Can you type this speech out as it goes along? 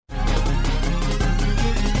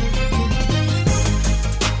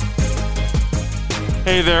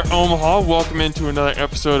Hey there, Omaha. Welcome into another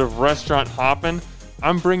episode of Restaurant Hoppin'.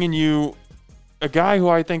 I'm bringing you a guy who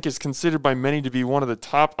I think is considered by many to be one of the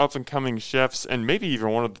top up-and-coming chefs, and maybe even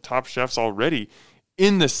one of the top chefs already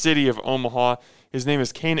in the city of Omaha. His name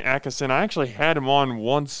is Kane Atkinson. I actually had him on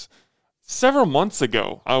once several months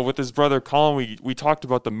ago with his brother Colin. We talked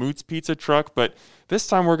about the Moots Pizza Truck, but this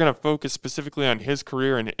time we're going to focus specifically on his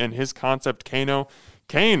career and his concept, Kano.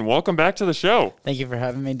 Kane, welcome back to the show. Thank you for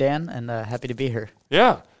having me, Dan, and happy to be here.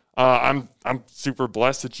 Yeah, I'm super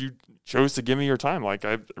blessed that you chose to give me your time. Like,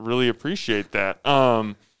 I really appreciate that.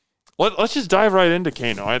 Let's just dive right into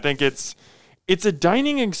Kano. I think it's a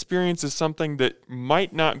dining experience is something that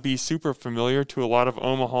might not be super familiar to a lot of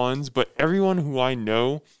Omahans, but everyone who I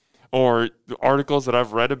know or the articles that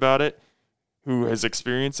I've read about it who has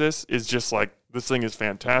experienced this is just like, this thing is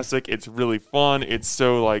fantastic. It's really fun. It's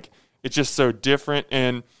just so different.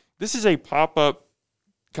 And this is a pop-up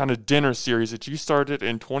kind of dinner series that you started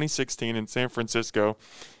in 2016 in San Francisco.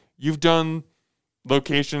 You've done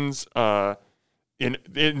locations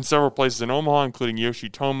in several places in Omaha, including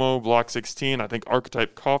Yoshitomo, Block 16. I think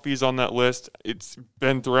Archetype Coffee is on that list. It's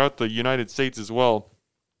been throughout the United States as well.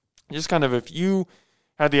 Just kind of, if you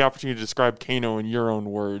had the opportunity to describe Kano in your own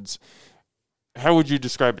words, how would you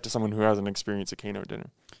describe it to someone who hasn't experienced a Kano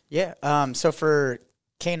dinner? Yeah, so for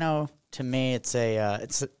Kano, to me,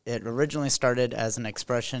 it originally started as an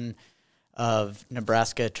expression of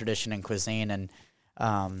Nebraska tradition and cuisine,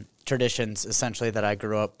 and traditions essentially that I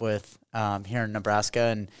grew up with here in Nebraska.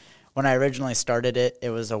 And when I originally started it,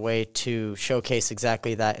 it was a way to showcase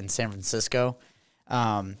exactly that in San Francisco.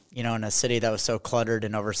 In a city that was so cluttered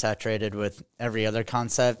and oversaturated with every other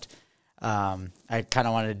concept, I kind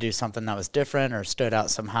of wanted to do something that was different or stood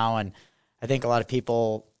out somehow. And I think a lot of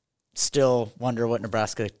people still wonder what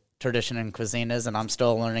Nebraska tradition and cuisine is, and I'm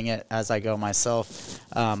still learning it as I go myself.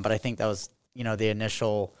 But I think that was, the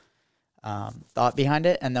initial thought behind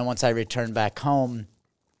it. And then once I returned back home,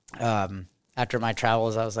 after my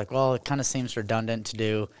travels, I was like, well, it kind of seems redundant to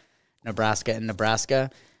do Nebraska in Nebraska.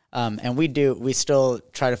 And we still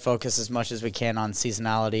try to focus as much as we can on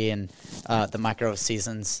seasonality and the micro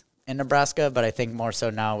seasons in Nebraska. But I think more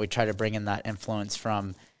so now we try to bring in that influence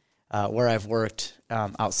from where I've worked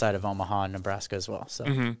outside of Omaha and Nebraska as well. So.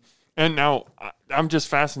 Mm-hmm. And now I'm just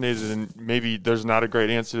fascinated, and maybe there's not a great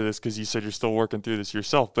answer to this because you said you're still working through this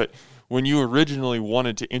yourself, but when you originally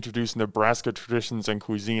wanted to introduce Nebraska traditions and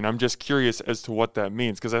cuisine, I'm just curious as to what that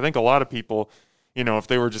means, because I think a lot of people, if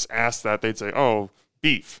they were just asked that, they'd say, oh,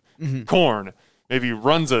 beef, corn, maybe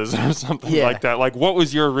runzas or something like that. Like, what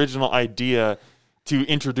was your original idea to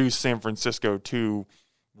introduce San Francisco to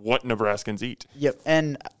what Nebraskans eat? Yep,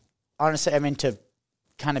 and honestly, to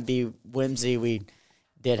kind of be whimsy, we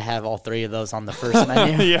did have all three of those on the first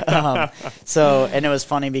menu. And it was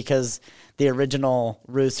funny because the original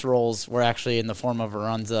Ruth's rolls were actually in the form of a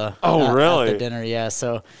runza. Oh, really? At the dinner, yeah.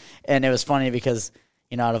 So, and it was funny because,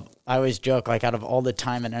 I always joke, like, out of all the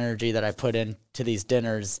time and energy that I put into these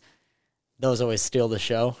dinners, those always steal the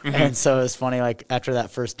show. Mm-hmm. And so it was funny, like, after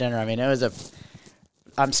that first dinner,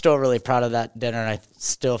 I'm still really proud of that dinner, and I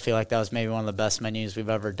still feel like that was maybe one of the best menus we've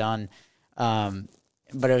ever done.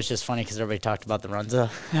 But it was just funny because everybody talked about the runza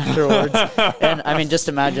afterwards. And, just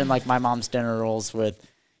imagine, like, my mom's dinner rolls with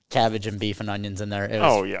cabbage and beef and onions in there. It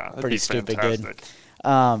was pretty stupid fantastic.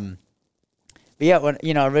 Good. But,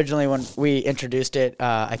 yeah, originally when we introduced it,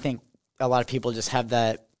 I think a lot of people just have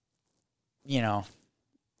that, kind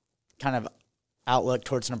of outlook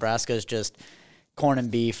towards Nebraska is just corn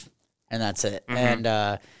and beef, and that's it. Mm-hmm.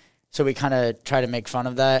 And so we kind of try to make fun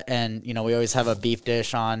of that. And, we always have a beef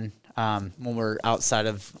dish on when we're outside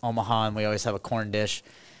of Omaha, and we always have a corn dish,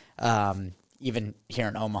 even here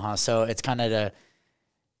in Omaha. So it's kind of to,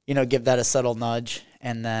 give that a subtle nudge.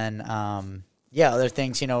 And then, other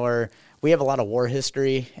things, where we have a lot of war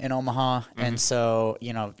history in Omaha. Mm-hmm. And so,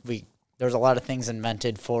 there's a lot of things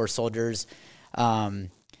invented for soldiers,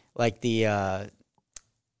 like they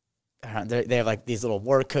have like these little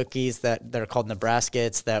war cookies that are called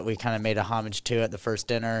Nebraskets that we kind of made a homage to at the first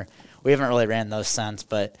dinner. We haven't really ran those since,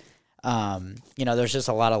 but there's just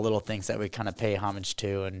a lot of little things that we kind of pay homage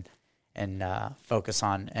to and focus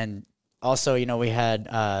on. And also, we had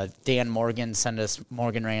Dan Morgan send us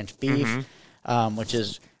Morgan Ranch beef, which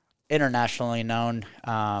is internationally known.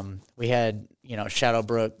 We had,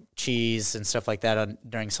 Shadowbrook cheese and stuff like that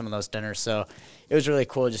during some of those dinners. So it was really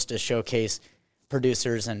cool just to showcase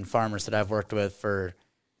producers and farmers that I've worked with for,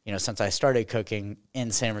 since I started cooking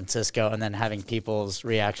in San Francisco, and then having people's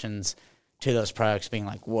reactions to those products being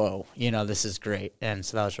like, whoa, this is great. And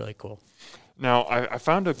so that was really cool. Now, I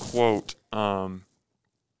found a quote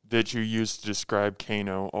that you used to describe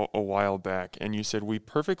Kano a while back, and you said, "We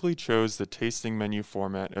perfectly chose the tasting menu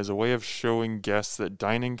format as a way of showing guests that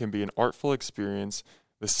dining can be an artful experience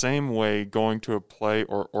the same way going to a play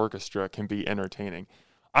or orchestra can be entertaining."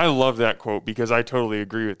 I love that quote because I totally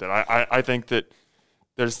agree with it. I think that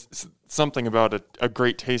there's something about a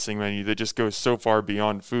great tasting menu that just goes so far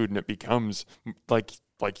beyond food, and it becomes, like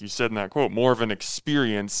you said in that quote, more of an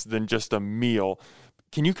experience than just a meal.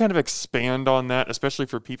 Can you kind of expand on that, especially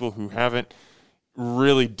for people who haven't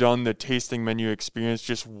really done the tasting menu experience,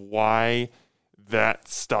 just why that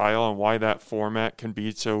style and why that format can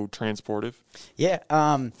be so transportive? Yeah.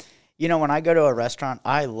 When I go to a restaurant,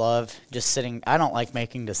 I love just sitting. I don't like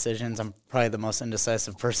making decisions. I'm probably the most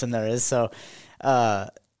indecisive person there is. So,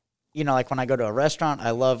 like when I go to a restaurant,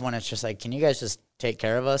 I love when it's just like, can you guys just take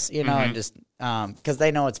care of us, and just because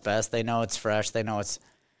they know it's best. They know it's fresh. They know it's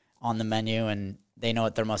on the menu, and they know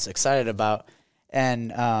what they're most excited about.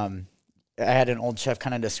 And I had an old chef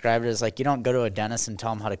kind of describe it as like, you don't go to a dentist and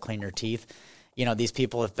tell them how to clean your teeth. These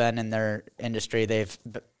people have been in their industry. They've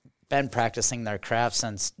been practicing their craft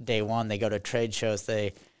since day one. They go to trade shows.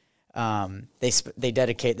 They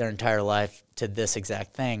dedicate their entire life to this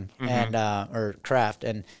exact thing and or craft.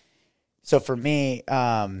 And so for me,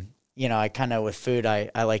 I kind of with food,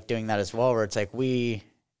 I like doing that as well, where it's like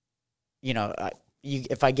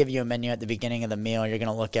if I give you a menu at the beginning of the meal, you're going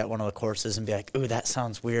to look at one of the courses and be like, ooh, that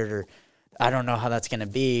sounds weird, or I don't know how that's going to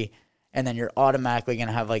be. And then you're automatically going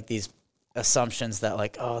to have like these assumptions that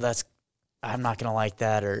like, oh, I'm not going to like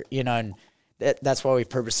that, or, and that's why we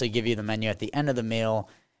purposely give you the menu at the end of the meal,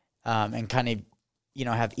 and kind of,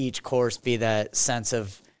 have each course be that sense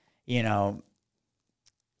of,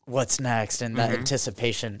 what's next and that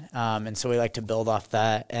anticipation. And so we like to build off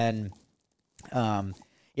that. And,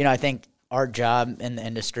 I think our job in the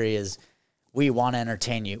industry is we want to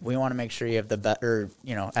entertain you. We want to make sure you have the better,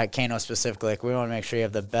 at Kano specifically, like we want to make sure you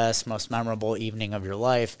have the best, most memorable evening of your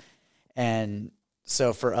life. And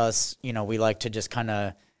so for us, we like to just kind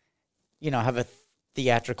of, have a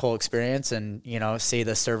theatrical experience and, see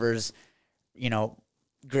the servers,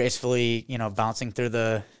 gracefully, bouncing through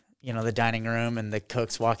the, the dining room and the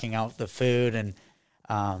cooks walking out with the food. And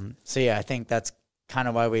I think that's kind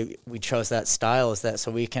of why we chose that style, is that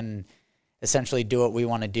so we can essentially do what we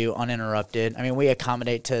want to do uninterrupted. I mean, we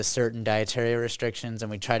accommodate to certain dietary restrictions and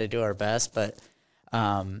we try to do our best, but,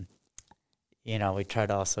 we try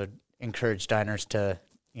to also encourage diners to,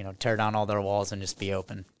 tear down all their walls and just be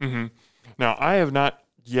open. Mm-hmm. Now, I have not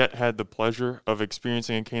yet had the pleasure of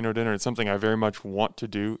experiencing a Kano dinner. It's something I very much want to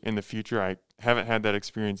do in the future. I haven't had that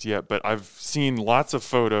experience yet, but I've seen lots of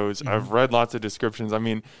photos. I've read lots of descriptions. I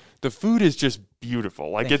mean, the food is just beautiful.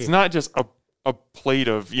 Like, it's not just a plate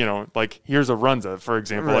of, like here's a runza, for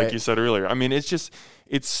example, like you said earlier. I mean, it's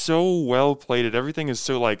so well plated. Everything is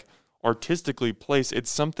so like artistically placed.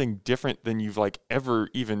 It's something different than you've like ever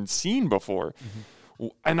even seen before.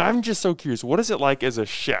 And I'm just so curious, what is it like as a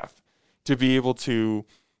chef to be able to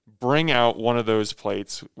bring out one of those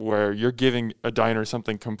plates where you're giving a diner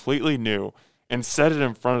something completely new and set it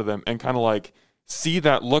in front of them and kind of like see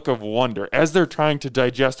that look of wonder as they're trying to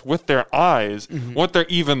digest with their eyes what they're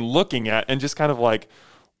even looking at, and just kind of like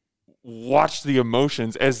watch the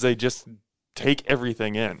emotions as they just take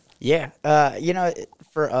everything in. Yeah.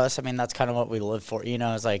 For us, I mean, that's kind of what we live for,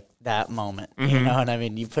 is like that moment, and I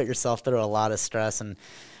mean, you put yourself through a lot of stress and,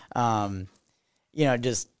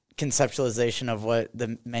 just conceptualization of what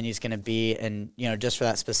the menu's going to be and, just for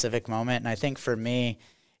that specific moment. And I think for me,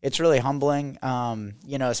 it's really humbling,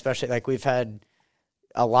 especially like we've had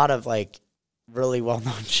a lot of like really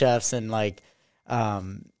well-known chefs and like,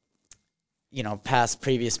 past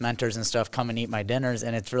previous mentors and stuff come and eat my dinners.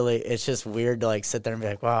 And it's just weird to like sit there and be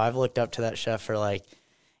like, wow, I've looked up to that chef for like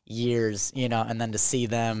years, and then to see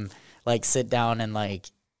them like sit down and like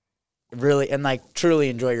really, and like truly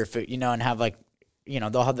enjoy your food, and have like,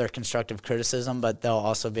 they'll have their constructive criticism, but they'll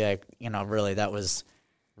also be like, really, that was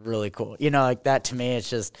really cool. Like that to me, it's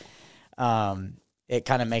just, it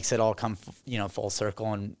kind of makes it all come, full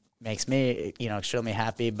circle and makes me, extremely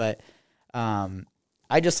happy. But,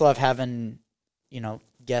 I just love having,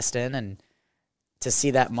 guests in and to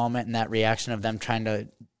see that moment and that reaction of them trying to,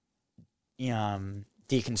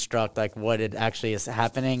 deconstruct like what it actually is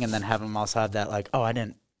happening, and then have them also have that like, oh, I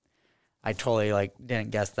totally like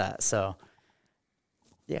didn't guess that. So,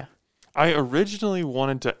 yeah. I originally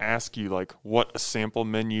wanted to ask you like what a sample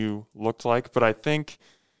menu looked like, but I think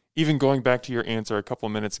even going back to your answer a couple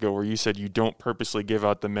of minutes ago where you said you don't purposely give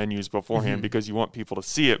out the menus beforehand because you want people to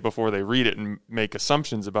see it before they read it and make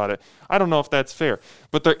assumptions about it. I don't know if that's fair,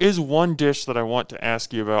 but there is one dish that I want to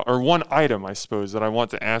ask you about, or one item, I suppose, that I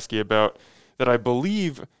want to ask you about that I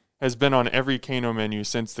believe has been on every Kano menu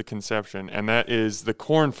since the conception, and that is the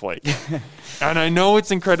cornflake. And I know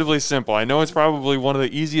it's incredibly simple. I know it's probably one of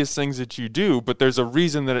the easiest things that you do, but there's a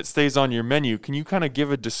reason that it stays on your menu. Can you kind of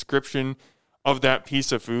give a description of that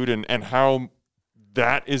piece of food and how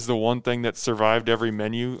that is the one thing that survived every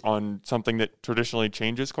menu on something that traditionally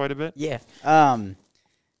changes quite a bit? Yeah.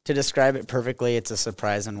 To describe it perfectly, it's a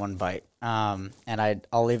surprise in one bite. And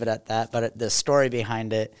I'll leave it at that. But the story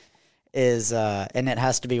behind it is, and it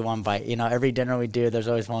has to be one bite. You know, every dinner we do, there's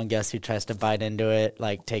always one guest who tries to bite into it,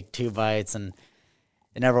 like take 2 bites, and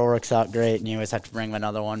it never works out great, and you always have to bring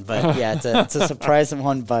another one. But yeah, it's a surprise in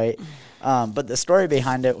one bite. But the story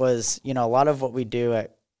behind it was, you know, a lot of what we do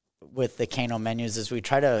with the Kano menus is we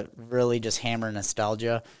try to really just hammer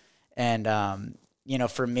nostalgia. And, you know,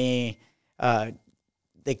 for me,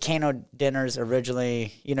 the Kano dinners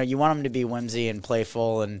originally, you know, you want them to be whimsy and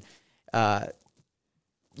playful and,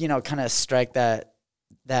 you know, kind of strike that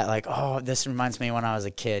like, oh, this reminds me when I was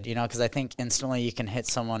a kid, you know, because I think instantly you can hit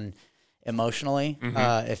someone emotionally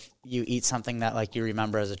if you eat something that like you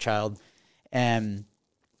remember as a child. And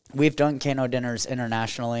we've done Kano dinners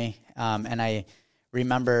internationally, and I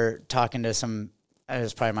remember talking to it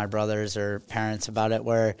was probably my brothers or parents about it,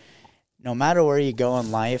 where no matter where you go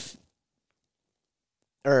in life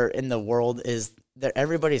or in the world, is that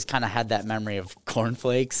everybody's kind of had that memory of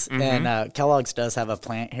cornflakes. And Kellogg's does have a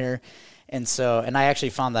plant here. And I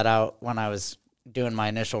actually found that out when I was doing my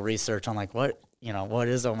initial research on like what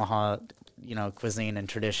is Omaha, you know, cuisine and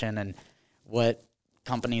tradition, and what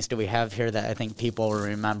companies do we have here that I think people will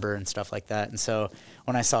remember and stuff like that. And so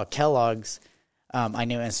when I saw Kellogg's, I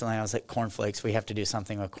knew instantly, I was like, cornflakes, we have to do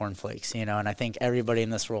something with cornflakes, you know. And I think everybody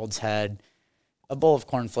in this world's had a bowl of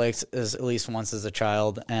cornflakes at least once as a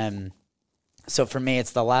child. And so for me,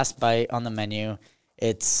 it's the last bite on the menu.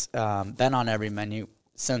 It's been on every menu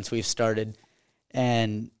since we've started.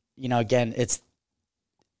 And, you know, again, it's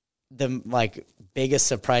the like biggest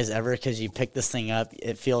surprise ever because you pick this thing up.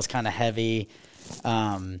 It feels kind of heavy.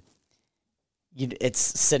 It's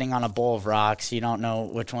sitting on a bowl of rocks. You don't know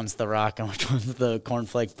which one's the rock and which one's the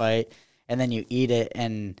cornflake bite. And then you eat it,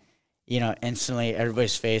 and, you know, instantly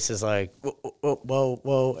everybody's face is like, whoa, whoa, whoa,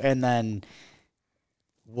 whoa. And then,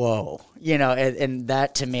 whoa, you know, and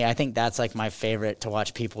that to me, I think that's like my favorite, to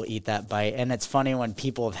watch people eat that bite. And it's funny when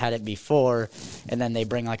people have had it before and then they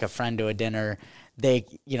bring like a friend to a dinner, they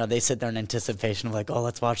sit there in anticipation of like, oh,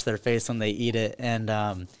 let's watch their face when they eat it. And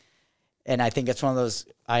I think it's one of those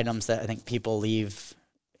items that I think people leave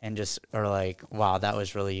and just are like, wow, that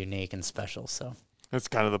was really unique and special. So that's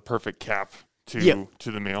kind of the perfect cap to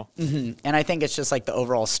the meal. Mm-hmm. And I think it's just like the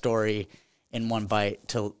overall story in one bite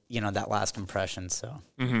to, you know, that last impression. So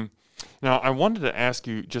Now I wanted to ask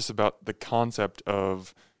you just about the concept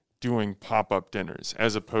of doing pop-up dinners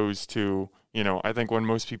as opposed to, you know, I think when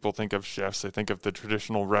most people think of chefs, they think of the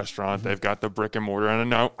traditional restaurant. They've got the brick and mortar.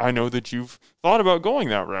 And I know that you've thought about going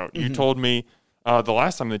that route. You told me the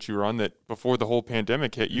last time that you were on that before the whole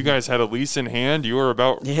pandemic hit, you guys had a lease in hand. You were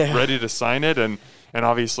about ready to sign it. And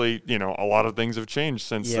obviously, you know, a lot of things have changed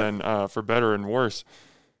since then, for better and worse.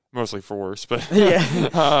 Mostly for worse. But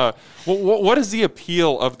what is the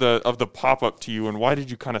appeal of the pop-up to you, and why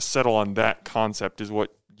did you kind of settle on that concept is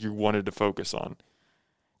what you wanted to focus on?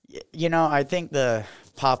 You know, I think the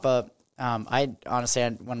pop-up, I honestly,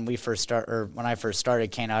 when I first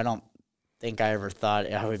started Kano, I don't think I ever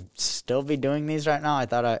thought I would still be doing these right now.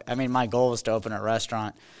 I mean, my goal was to open a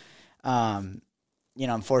restaurant. You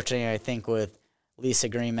know, unfortunately, I think with lease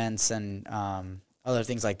agreements and other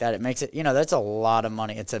things like that, it makes it, you know, that's a lot of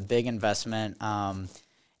money. It's a big investment.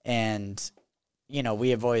 And, you know, we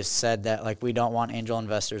have always said that, like, we don't want angel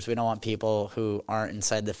investors. We don't want people who aren't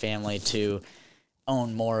inside the family to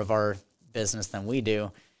own more of our business than we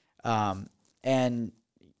do. And,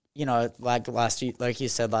 you know, like you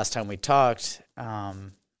said, last time we talked,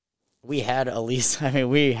 we had a lease. I mean,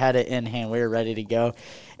 we had it in hand. We were ready to go,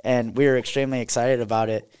 and we were extremely excited about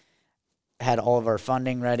it. Had all of our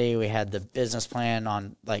funding ready. We had the business plan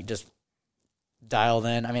on, like, just dialed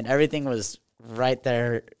in. I mean, everything was right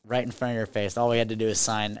there, right in front of your face. All we had to do is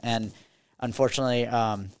sign. And unfortunately,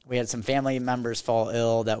 we had some family members fall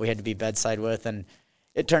ill that we had to be bedside with, and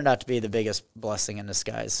it turned out to be the biggest blessing in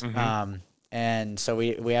disguise. And so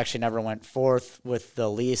we actually never went forth with the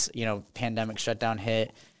lease. You know, pandemic shutdown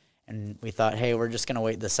hit, and we thought, hey, we're just going to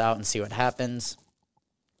wait this out and see what happens.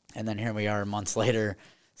 And then here we are months later,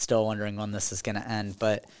 still wondering when this is going to end.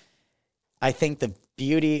 But I think the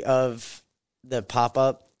beauty of the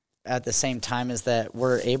pop-up at the same time is that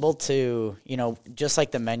we're able to, you know, just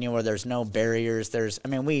like the menu where there's no barriers,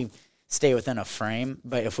 we stay within a frame,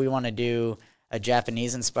 but if we want to do a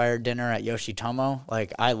Japanese inspired dinner at Yoshitomo.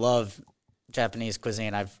 Like, I love Japanese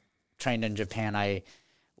cuisine. I've trained in Japan. I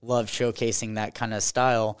love showcasing that kind of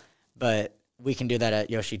style, but we can do that at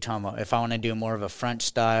Yoshitomo. If I want to do more of a French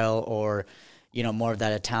style or, more of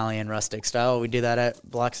that Italian rustic style, we do that at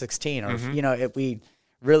Block 16. Or, we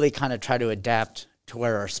really kind of try to adapt to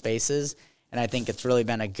where our space is. And I think it's really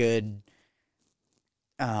been a good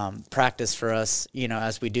practice for us,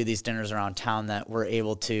 as we do these dinners around town, that we're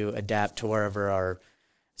able to adapt to wherever our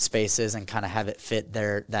space is and kind of have it fit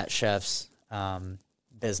that chef's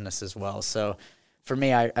business as well. So for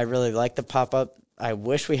me, I really like the pop-up. I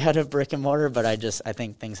wish we had a brick and mortar, but I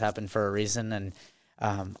think things happen for a reason. And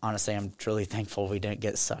honestly, I'm truly thankful we didn't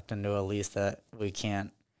get sucked into a lease that we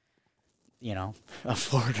can't,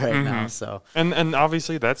 afford right now. So and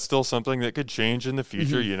obviously that's still something that could change in the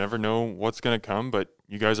future. You never know what's going to come, but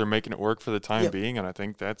you guys are making it work for the time being, and I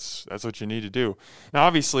think that's what you need to do. Now,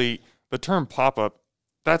 obviously, the term pop-up,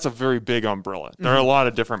 that's a very big umbrella. There are a lot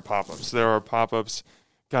of different pop-ups. There are pop-ups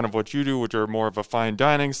kind of what you do, which are more of a fine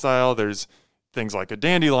dining style. There's things like a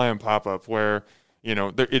Dandelion pop-up where,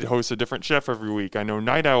 it hosts a different chef every week. I know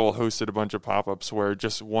Night Owl hosted a bunch of pop-ups where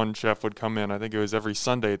just one chef would come in. I think it was every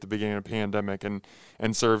Sunday at the beginning of the pandemic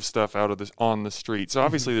and serve stuff on the street. So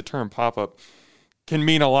obviously the term pop-up can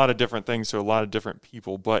mean a lot of different things to a lot of different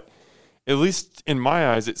people. But at least in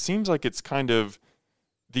my eyes, it seems like it's kind of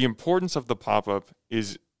the importance of the pop-up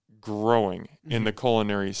is growing in the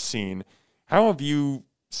culinary scene. How have you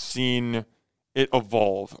seen it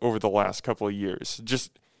evolve over the last couple of years?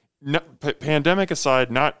 Just pandemic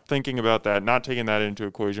aside, not thinking about that, not taking that into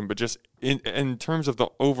equation, but just in terms of the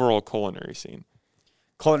overall culinary scene.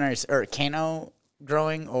 Culinary, or Kano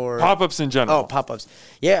growing, or pop-ups in general? Oh, pop-ups.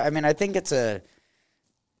 Yeah, I mean, I think it's a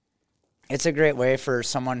great way for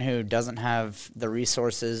someone who doesn't have the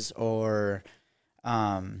resources or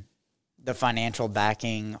the financial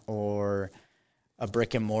backing or a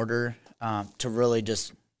brick and mortar to really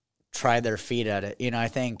just try their feet at it. I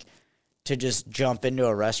think to just jump into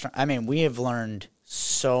a restaurant, I mean, we have learned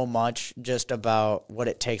so much just about what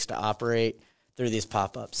it takes to operate through these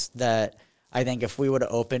pop-ups that I think if we would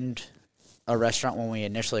have opened a restaurant when we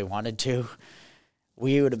initially wanted to,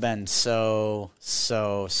 we would have been so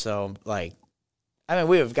like, I mean,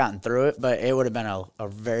 we would have gotten through it, but it would have been a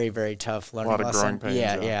very, very tough learning lesson. A lot of growing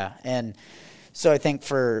pains. Yeah. And so I think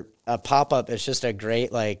for a pop-up, it's just a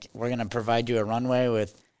great, like, we're going to provide you a runway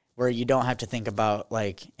where you don't have to think about,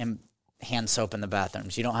 like, hand soap in the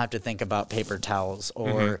bathrooms. You don't have to think about paper towels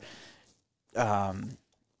or, I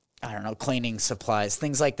don't know, cleaning supplies,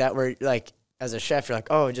 things like that, where, like, as a chef, you're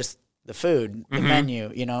like, oh, just the food, the menu,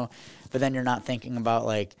 but then you're not thinking about,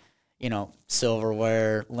 like,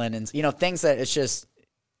 silverware, linens, things that it's just,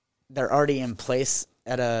 they're already in place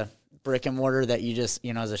at a brick and mortar that you just,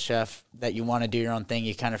 as a chef, that you want to do your own thing.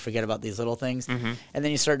 You kind of forget about these little things. And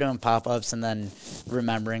then you start doing pop-ups and then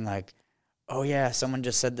remembering, like, oh yeah, someone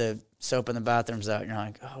just said the soap in the bathroom's out. And you're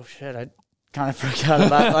like, oh shit, I kind of forgot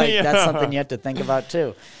about, like, that's something you have to think about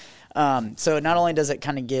too. So not only does it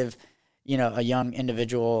kind of give, a young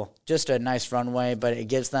individual just a nice runway, but it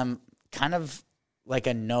gives them kind of like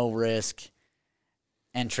a no-risk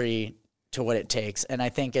entry to what it takes. And I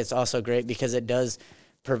think it's also great because it does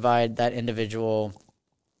provide that individual,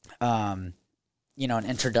 an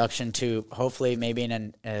introduction to hopefully maybe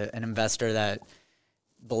an investor that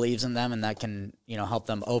believes in them and that can, help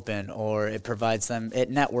them open, or it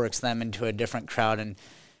networks them into a different crowd. And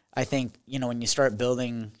I think, when you start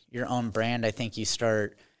building your own brand, I think you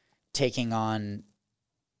start taking on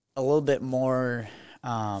a little bit more,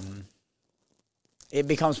 it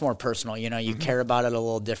becomes more personal. You care about it a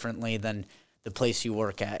little differently than the place you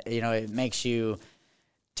work at. It makes you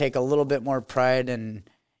take a little bit more pride and,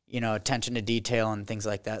 attention to detail and things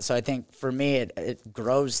like that. So I think for me, it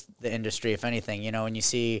grows the industry, if anything. When you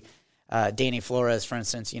see Danny Flores, for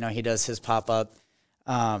instance, he does his pop-up.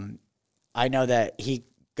 I know that he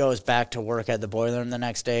goes back to work at the boiler room the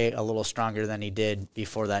next day a little stronger than he did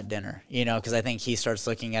before that dinner, because I think he starts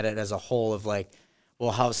looking at it as a whole of, like,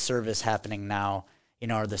 well, how's service happening now?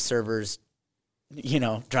 Are the servers,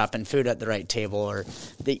 dropping food at the right table, or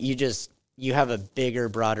that you have a bigger,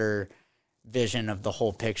 broader vision of the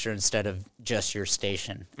whole picture instead of just your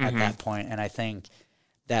station at that point. And I think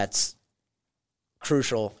that's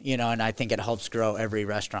crucial, and I think it helps grow every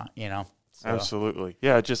restaurant, So. Absolutely.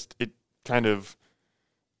 Yeah. It kind of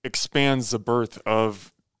expands the berth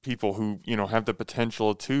of people who, have the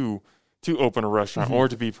potential to open a restaurant or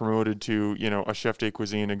to be promoted to, a chef de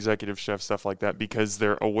cuisine, executive chef, stuff like that, because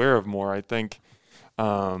they're aware of more. I think,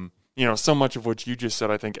 so much of what you just said,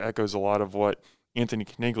 I think echoes a lot of what Anthony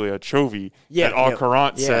Caniglia, Chovy, Yeah, that Au yeah,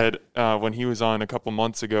 Courant yeah. said when he was on a couple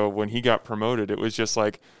months ago when he got promoted. It was just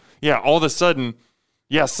like, yeah, all of a sudden,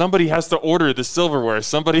 yeah, somebody has to order the silverware.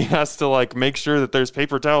 Somebody has to like make sure that there's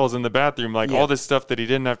paper towels in the bathroom. Like all this stuff that he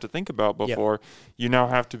didn't have to think about before, you now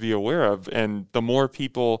have to be aware of. And the more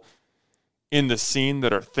people in the scene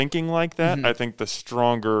that are thinking like that, I think the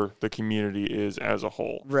stronger the community is as a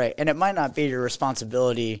whole. Right. And it might not be your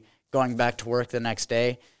responsibility going back to work the next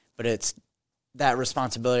day, but it's that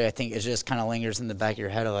responsibility, I think, is just kind of lingers in the back of your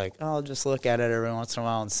head of like, oh, I'll just look at it every once in a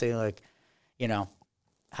while and see, like, you know,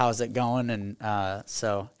 how's it going? And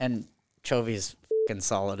and Chovy's fucking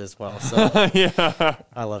solid as well. So Yeah.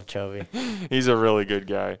 I love Chovy. He's a really good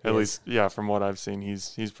guy. At least, yeah, from what I've seen,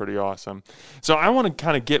 he's pretty awesome. So I want to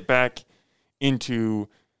kind of get back into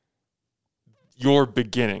your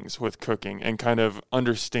beginnings with cooking and kind of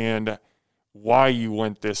understand why you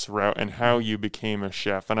went this route and how you became a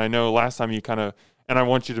chef. And I know last time you kind of, and I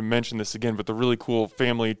want you to mention this again, but the really cool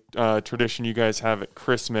family tradition you guys have at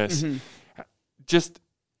Christmas. Just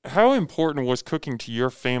how important was cooking to your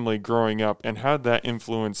family growing up, and how did that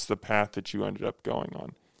influence the path that you ended up going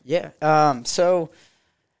on? Yeah. So,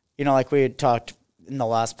 you know, like we had talked in the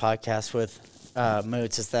last podcast with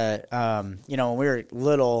Moots, is that, you know, when we were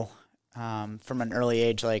little, from an early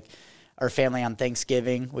age, like our family on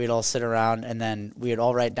Thanksgiving, we'd all sit around and then we'd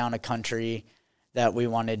all write down a country that we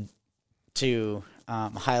wanted to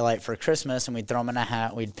highlight for Christmas, and we'd throw them in a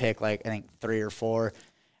hat. We'd pick like, I think 3 or 4.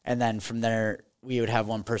 And then from there, we would have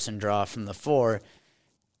one person draw from the 4.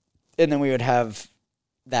 And then we would have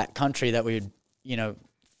that country that we would, you know,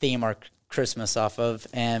 theme our Christmas off of.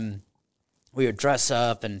 And we would dress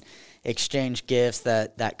up and exchange gifts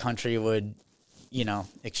that that country would, you know,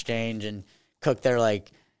 exchange, and cook their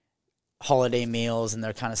like holiday meals and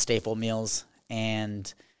their kind of staple meals.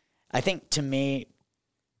 And I think to me,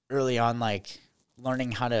 early on, like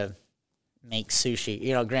learning how to make sushi,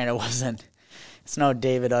 you know, granted it's no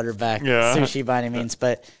David Utterback sushi by any means,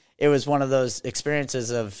 but it was one of those experiences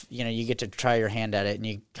of, you know, you get to try your hand at it and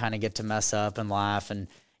you kind of get to mess up and laugh, and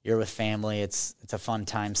you're with family. It's a fun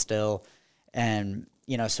time still. And,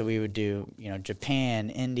 you know, so we would do, you know, Japan,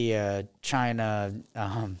 India, China.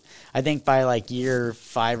 I think by like year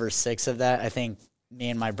 5 or 6 of that, I think me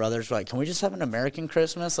and my brothers were like, can we just have an American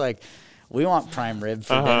Christmas? Like, we want prime rib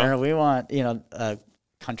for dinner. We want, you know, a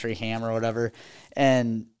country ham or whatever.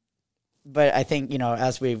 But I think, you know,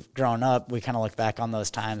 as we've grown up, we kind of look back on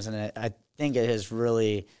those times, and I think it has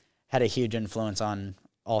really had a huge influence on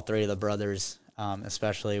all 3 of the brothers,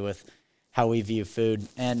 especially with how we view food.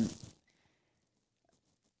 And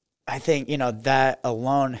I think, you know, that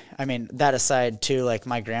alone, I mean, that aside too, like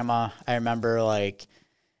my grandma, I remember like,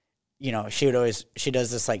 you know, she does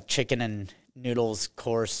this like chicken and noodles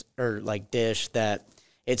course or like dish that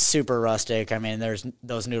it's super rustic. I mean,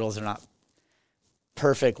 those noodles are not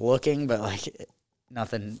perfect looking, but like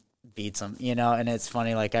nothing beats them, you know. And it's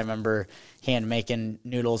funny, like I remember hand making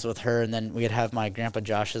noodles with her, and then we'd have my grandpa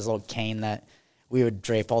Josh's little cane that we would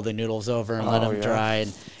drape all the noodles over and let them dry.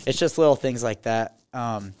 And it's just little things like that,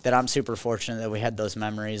 that I'm super fortunate that we had those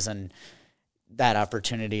memories and that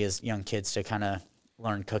opportunity as young kids to kind of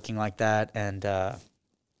learn cooking like that. And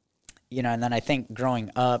you know, and then I think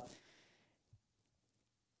growing up,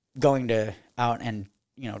 going to out and,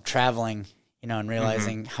 you know, traveling, you know, and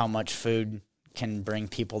realizing how much food can bring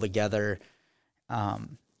people together, I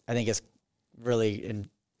think it's really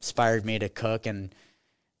inspired me to cook and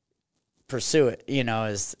pursue it. You know,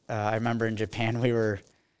 as I remember in Japan, it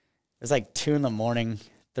was like 2 in the morning,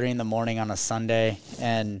 3 in the morning on a Sunday,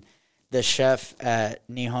 and the chef at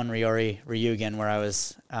Nihon Ryori Ryugen, where I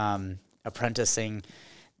was apprenticing,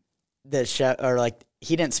 the chef, or like,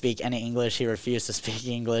 he didn't speak any English. He refused to speak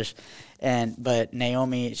English. But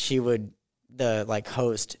Naomi, she would, the like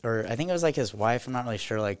host, or I think it was like his wife, I'm not really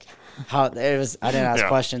sure like how it was. I didn't ask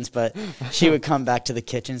questions, but she would come back to the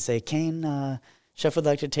kitchen and say, Kane, chef would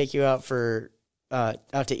like to take you out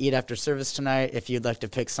to eat after service tonight if you'd like to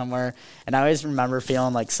pick somewhere. And I always remember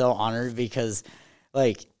feeling like so honored, because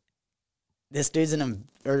like this dude's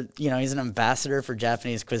he's an ambassador for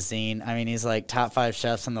Japanese cuisine. I mean, he's like top 5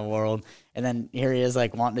 chefs in the world. And then here he is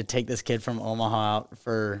like wanting to take this kid from Omaha out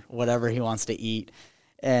for whatever he wants to eat.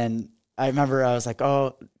 And I remember I was like,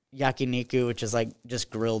 oh, yakiniku, which is like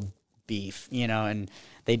just grilled beef, you know, and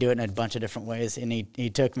they do it in a bunch of different ways. And he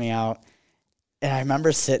took me out, and I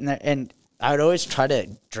remember sitting there, and I would always try to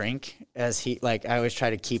drink I always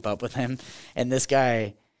try to keep up with him. And this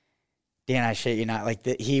guy, Dan, I shit you not, like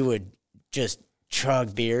he would just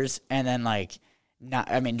chug beers, and then like, you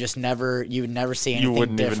would never see anything different. You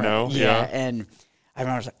wouldn't even know. Yeah. And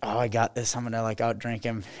remember I was like, oh, I got this. I'm gonna like outdrink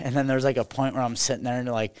him. And then there's like a point where I'm sitting there and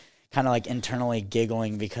like kind of like internally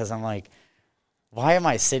giggling because I'm like, why am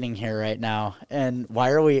I sitting here right now? And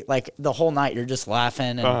why are we like the whole night you're just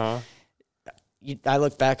laughing and I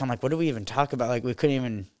look back, I'm like, what do we even talk about? Like we couldn't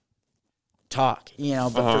even talk, you know,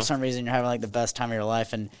 but for some reason you're having like the best time of your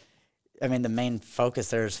life. And I mean, the main focus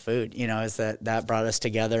there is food, you know, is that brought us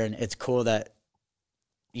together. And it's cool that,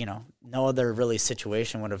 you know, no other really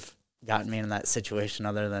situation would have gotten me in that situation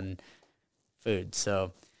other than food.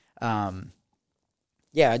 So,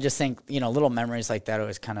 yeah, I just think, you know, little memories like that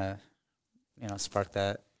always kind of, you know, spark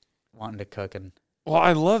that wanting to cook. And well,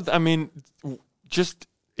 I love, I mean, just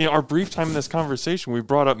in our brief time in this conversation, we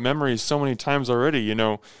brought up memories so many times already, you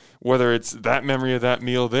know, whether it's that memory of that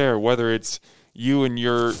meal there, whether it's you and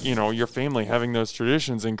your, you know, your family having those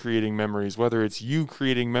traditions and creating memories, whether it's you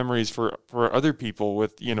creating memories for other people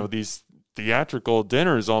with, you know, these theatrical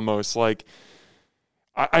dinners almost. Like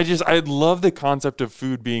I love the concept of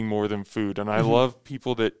food being more than food. And I love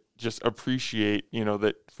people that just appreciate, you know,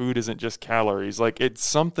 that food isn't just calories. Like it's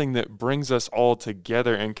something that brings us all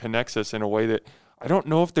together and connects us in a way that I don't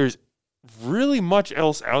know if there's really much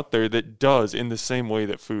else out there that does in the same way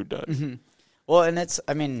that food does. Well, and it's,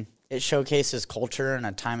 I mean, it showcases culture and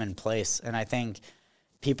a time and place. And I think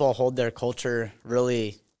people hold their culture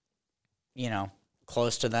really, you know,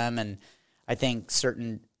 close to them. And I think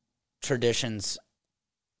certain traditions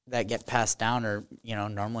that get passed down are, you know,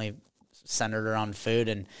 normally centered around food.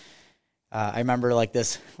 And I remember like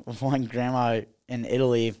this one grandma in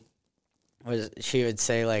Italy she would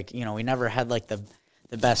say like, you know, we never had like the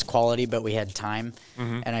best quality, but we had time.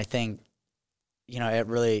 And I think, you know, it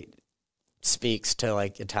really speaks to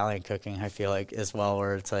like Italian cooking, I feel like, as well,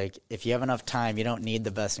 where it's like if you have enough time, you don't need the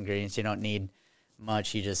best ingredients, you don't need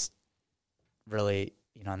much, you just really,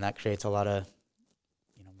 you know, and that creates a lot of,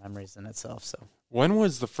 you know, memories in itself. So when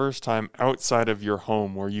was the first time outside of your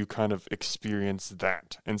home where you kind of experienced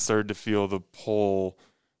that and started to feel the pull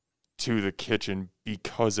to the kitchen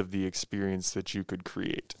because of the experience that you could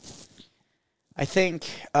create? I think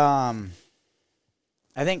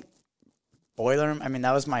Boiler Room, I mean,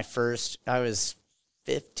 that was my first, I was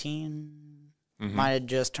 15, might have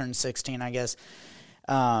just turned 16, I guess.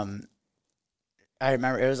 I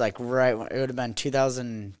remember it was like it would have been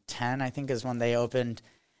 2010, I think is when they opened.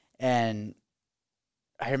 And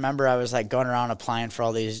I remember I was like going around applying for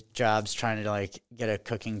all these jobs, trying to like get a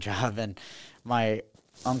cooking job. And my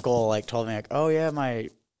uncle like told me like, oh yeah, my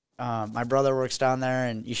brother works down there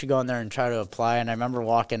and you should go in there and try to apply. And I remember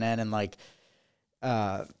walking in and like,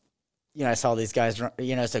 you know, I saw these guys,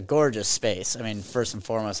 you know, it's a gorgeous space. I mean, first and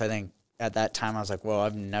foremost, I think at that time I was like, whoa,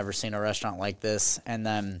 I've never seen a restaurant like this. And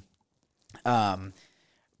then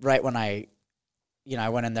right when I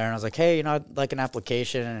went in there and I was like, hey, you know, I'd like an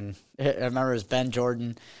application. And I remember it was Ben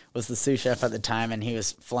Jordan was the sous chef at the time, and he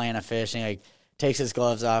was filleting a fish, and he like takes his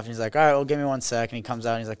gloves off and he's like, all right, well, give me 1 sec. And he comes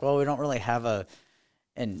out and he's like, well, we don't really have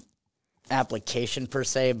an application per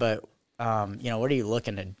se, but you know, what are you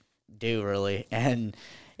looking to do really? And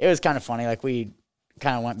it was kind of funny. Like we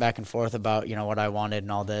kind of went back and forth about, you know, what I wanted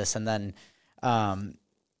and all this. And then I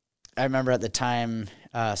remember at the time,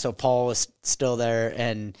 so Paul was still there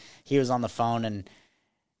and he was on the phone, and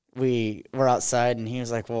we were outside and he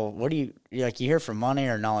was like, well, what do you like, you here for money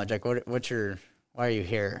or knowledge? Like why are you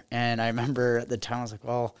here? And I remember at the time I was like,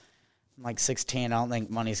 well, I'm like 16. I don't think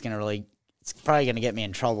money's going to really, it's probably going to get me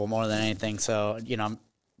in trouble more than anything. So, you know, I'm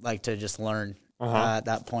like to just learn at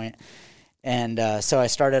that point. And so I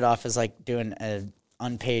started off as like doing an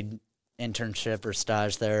unpaid internship or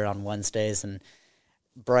stage there on Wednesdays, and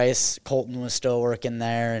Bryce Colton was still working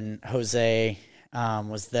there, and Jose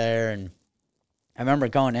was there. And I remember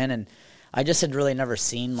going in, and I just had really never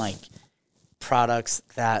seen like products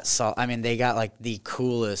that saw. I mean, they got like the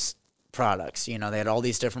coolest products. You know, they had all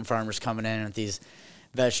these different farmers coming in with these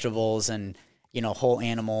vegetables and, you know, whole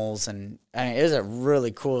animals, and I mean, it was a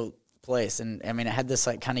really cool place. And I mean, it had this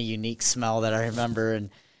like kind of unique smell that I remember. And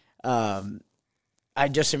I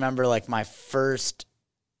just remember like my first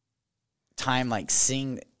time like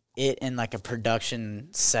seeing it in like a production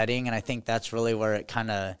setting, and I think that's really where it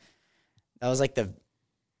kind of, that was like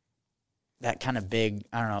that kind of big,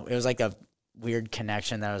 I don't know, it was like a weird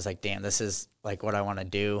connection that I was like, damn, this is like what I want to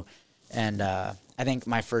do. And I think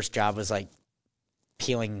my first job was like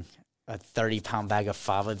peeling a 30-pound bag of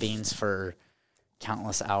fava beans for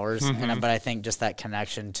countless hours. But I think just that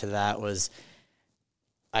connection to that was,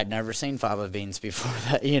 I'd never seen fava beans before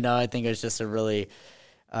that, you know. I think it was just a really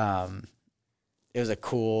it was a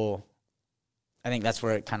cool, I think that's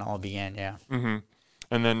where it kind of all began. Yeah.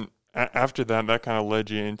 And then after that, that kind of led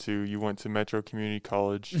you into, you went to Metro Community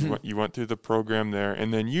College, you went through the program there,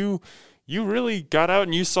 and then you really got out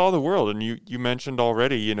and you saw the world. And you mentioned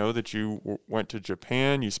already, you know, that you went to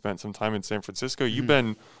Japan, you spent some time in San Francisco, you've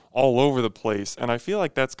been all over the place. And I feel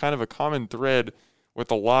like that's kind of a common thread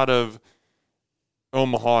with a lot of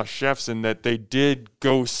Omaha chefs, in that they did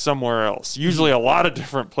go somewhere else, usually a lot of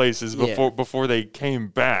different places before they came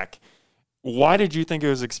back. Why did you think it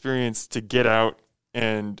was experience to get out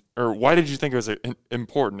or why did you think it was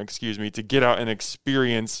important, to get out and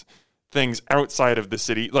experience things outside of the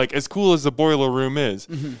city? Like, as cool as the Boiler Room is,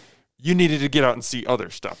 you needed to get out and see other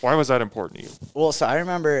stuff. Why was that important to you? Well, so I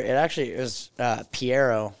remember it was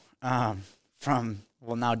Piero from,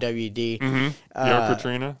 well, now WD. Piero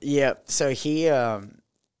Katrina? Yeah. So he,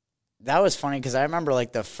 that was funny because I remember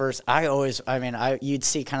like the first, you'd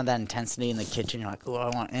see kind of that intensity in the kitchen. You're like, oh, I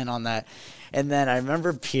want in on that. And then I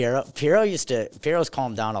remember Piero's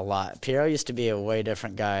calmed down a lot. Piero used to be a way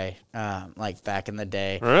different guy, like back in the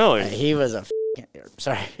day. Really? He was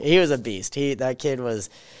he was a beast. That kid was,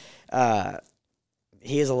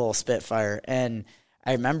 he is a little spitfire. And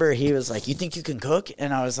I remember he was like, you think you can cook?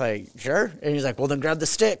 And I was like, sure. And he's like, well, then grab the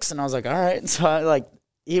sticks. And I was like, all right. And so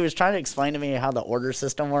he was trying to explain to me how the order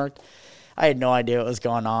system worked. I had no idea what was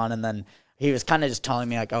going on. And then he was kind of just telling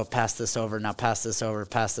me like, oh, pass this over, now pass this over,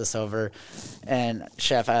 pass this over. And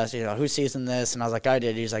chef asked, you know, who seasoned this? And I was like, I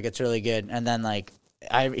did. He's like, it's really good. And then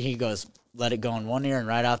he goes, let it go in one ear and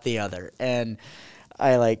right out the other. And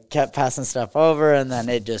I like kept passing stuff over. And then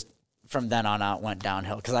it just, from then on out, went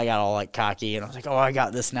downhill because I got all like cocky and I was like, oh, I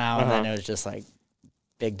got this now. And then it was just like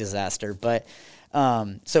big disaster. But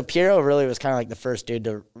so Piero really was kind of like the first dude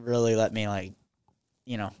to really let me like,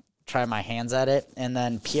 you know, try my hands at it. And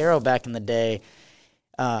then Piero back in the day,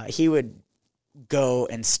 he would go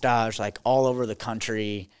and stage like all over the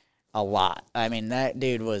country a lot. I mean, that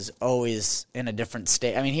dude was always in a different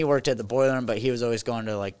state. I mean, he worked at the Boiler Room, but he was always going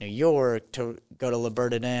to like New York to go to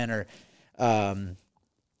Liberta Inn, or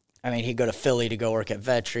I mean, he'd go to Philly to go work at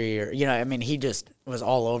Vetri, or, you know, I mean, he just was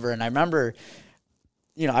all over. And I remember,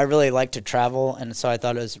 you know, I really liked to travel, and so I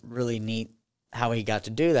thought it was really neat how he got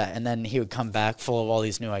to do that. And then he would come back full of all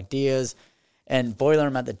these new ideas. And Boiler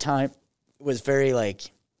Room at the time was very,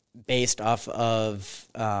 like, based off of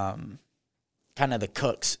kind of the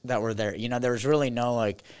cooks that were there. You know, there was really no,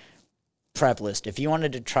 like, prep list. If you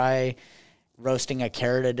wanted to try roasting a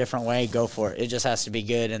carrot a different way, go for it. It just has to be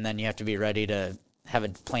good, and then you have to be ready to have a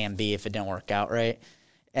plan B if it didn't work out right.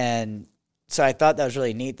 And so I thought that was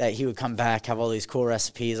really neat that he would come back, have all these cool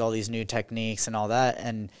recipes, all these new techniques and all that.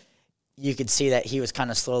 And you could see that he was kind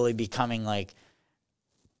of slowly becoming like,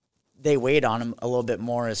 they weighed on him a little bit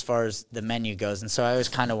more as far as the menu goes. And so I always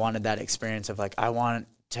kind of wanted that experience of like, I want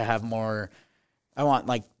to have more, I want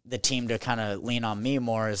like the team to kind of lean on me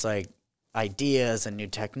more as like ideas and new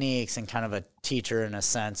techniques and kind of a teacher in a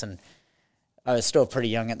sense. And I was still pretty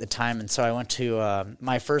young at the time, and so I went to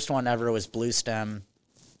my first one ever was Blue Stem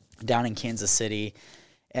down in Kansas City.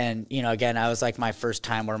 And, you know, again, I was like my first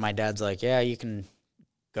time where my dad's like, yeah, you can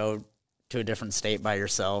go to a different state by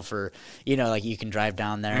yourself, or, you know, like you can drive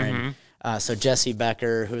down there. And so Jesse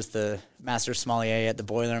Becker, who's the master sommelier at the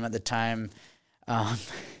Boiler Room at the time,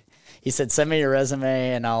 he said, send me your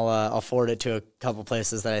resume and I'll forward it to a couple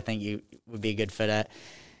places that I think you would be a good fit at.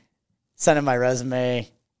 Sent him my resume.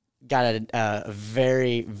 Got a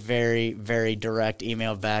very, very, very direct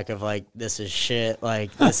email back of like, this is shit.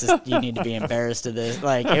 Like, this is, you need to be embarrassed of this.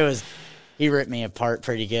 Like, he ripped me apart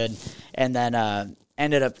pretty good. And then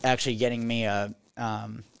ended up actually getting me an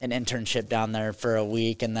internship down there for a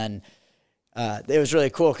week. And then it was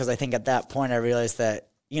really cool because I think at that point I realized that,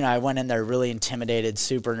 you know, I went in there really intimidated,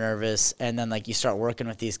 super nervous. And then like you start working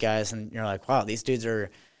with these guys and you're like, wow, these dudes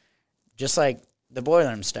are just like the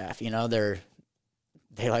Boiler Room staff, you know,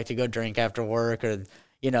 they like to go drink after work, or,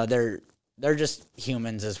 you know, they're just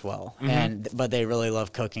humans as well. But they really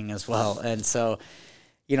love cooking as well. And so,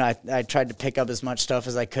 you know, I tried to pick up as much stuff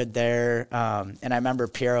as I could there. And I remember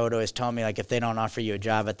Piero would always tell me, like, if they don't offer you a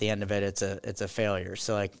job at the end of it, it's a failure.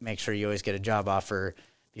 So like, make sure you always get a job offer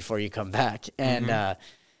before you come back. And,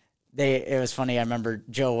 it was funny. I remember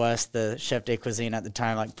Joe West, the chef de cuisine at the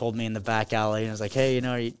time, like pulled me in the back alley and was like, hey, you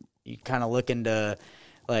know, you kind of looking to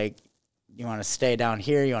like, you want to stay down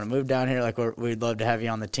here? You want to move down here? Like, we'd love to have you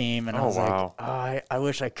on the team. And I was like, oh, I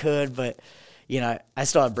wish I could, but, you know, I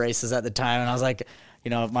still had braces at the time. And I was like, you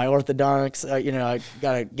know, my orthodontics, you know, I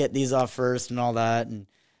got to get these off first and all that. And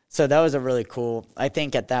so that was a really cool, I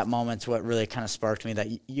think at that moment, what really kind of sparked me that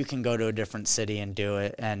you can go to a different city and do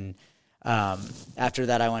it. And after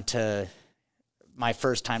that, I went to my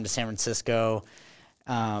first time to San Francisco.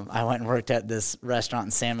 I went and worked at this restaurant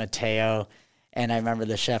in San Mateo, and I remember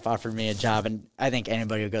the chef offered me a job, and I think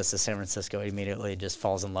anybody who goes to San Francisco immediately just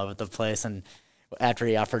falls in love with the place. And after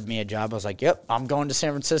he offered me a job, I was like, yep, I'm going to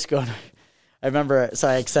San Francisco. I remember, so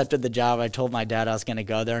I accepted the job. I told my dad I was going to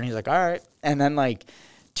go there, and he's like, all right. And then, like,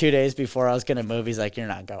 2 days before I was going to move, he's like, you're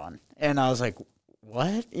not going. And I was like,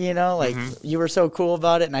 what? You know, like, you were so cool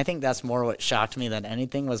about it. And I think that's more what shocked me than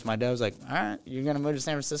anything was my dad was like, all right, you're going to move to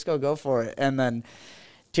San Francisco, go for it. And then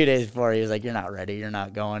 2 days before, he was like, you're not ready, you're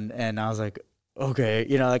not going. And I was like, okay.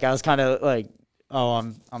 You know, like, I was kind of like,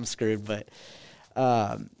 oh, I'm screwed. But,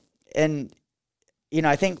 and, you know,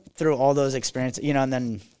 I think through all those experiences, you know, and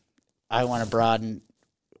then I went abroad and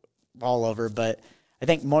all over, but I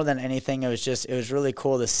think more than anything, it was really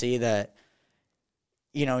cool to see that,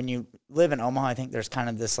 you know, when you live in Omaha, I think there's kind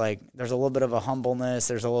of this, like, there's a little bit of a humbleness.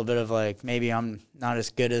 There's a little bit of, like, maybe I'm not as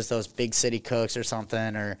good as those big city cooks or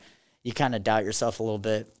something, or you kind of doubt yourself a little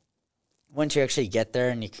bit. Once you actually get there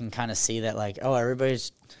and you can kind of see that, like, oh,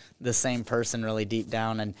 everybody's the same person really deep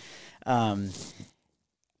down. And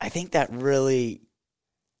I think that really,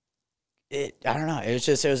 I don't know,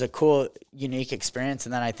 it was a cool, unique experience.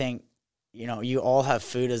 And then I think, you know, you all have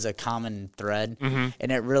food as a common thread,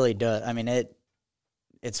 and it really does. I mean,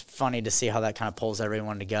 it's funny to see how that kind of pulls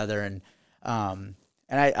everyone together. And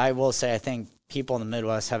I will say, I think people in the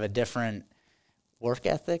Midwest have a different work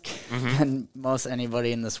ethic than most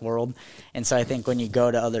anybody in this world. And so I think when you go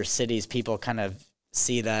to other cities, people kind of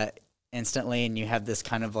see that instantly, and you have this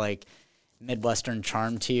kind of like Midwestern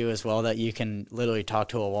charm to you as well, that you can literally talk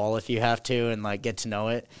to a wall if you have to and like get to know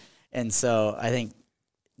it. And so I think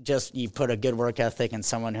just you put a good work ethic in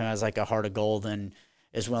someone who has like a heart of gold and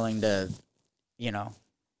is willing to, you know,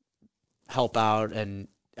 help out. And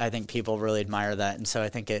I think people really admire that. And so I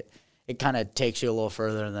think it kind of takes you a little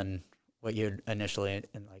further than what you had initially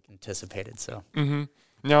anticipated. So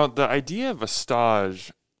now the idea of a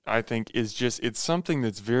stage, I think, is it's something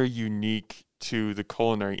that's very unique to the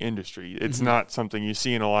culinary industry. It's not something you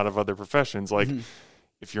see in a lot of other professions. Like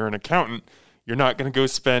if you're an accountant, you're not going to go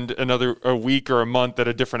spend a week or a month at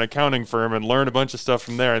a different accounting firm and learn a bunch of stuff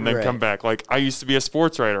from there and then come back. Like, I used to be a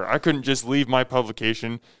sports writer. I couldn't just leave my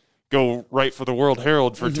publication, go write for the World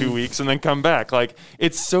Herald for 2 weeks and then come back. Like,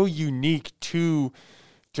 it's so unique to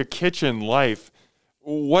kitchen life.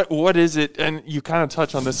 What is it? And you kind of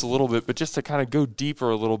touch on this a little bit, but just to kind of go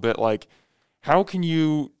deeper a little bit, like,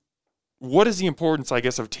 what is the importance, I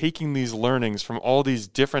guess, of taking these learnings from all these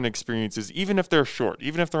different experiences, even if they're short,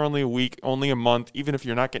 even if they're only a week, only a month, even if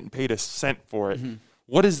you're not getting paid a cent for it?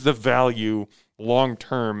 What is the value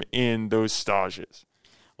long-term in those stages?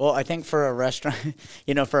 Well, I think for a restaurant,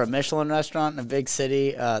 you know, for a Michelin restaurant in a big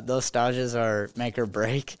city, those stages are make or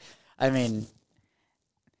break. I mean,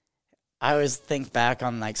 I always think back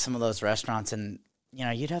on like some of those restaurants, and you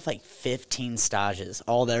know, you'd have like 15 stages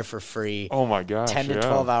all there for free. Oh my gosh. 10 to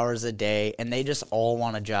 12 hours a day. And they just all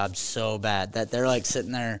want a job so bad that they're like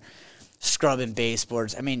sitting there scrubbing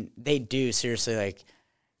baseboards. I mean, they do seriously like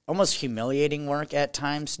almost humiliating work at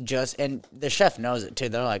times. And the chef knows it too.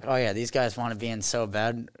 They're like, oh yeah, these guys want to be in so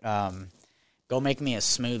bad. Go make me a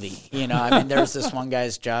smoothie. You know, I mean, there was this one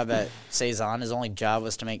guy's job at Cezanne. His only job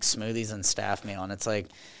was to make smoothies and staff meal. And it's like,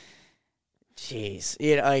 geez,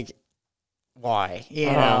 you know, like, why, you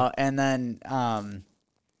know? And then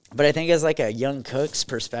but I think as like a young cook's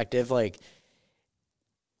perspective, like,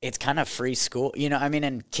 it's kind of free school, you know. I mean,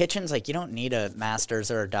 in kitchens, like, you don't need a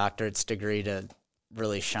master's or a doctorate's degree to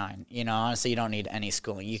really shine, you know. Honestly, you don't need any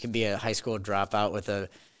schooling. You can be a high school dropout with a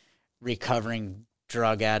recovering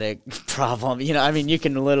drug addict problem, you know. I mean, you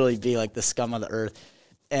can literally be like the scum of the earth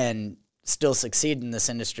and still succeed in this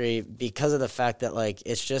industry because of the fact that, like,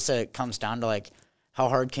 it comes down to like, how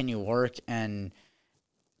hard can you work and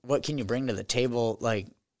what can you bring to the table, like,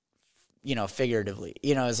 you know, figuratively.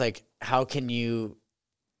 You know, it's like, how can you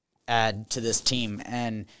add to this team?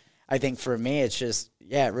 And I think for me, it's just,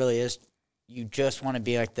 yeah, it really is. You just want to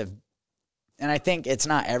be like and I think it's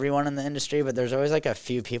not everyone in the industry, but there's always like a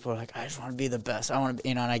few people who are like, I just want to be the best. I want to be,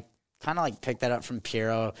 you know, and I kind of like picked that up from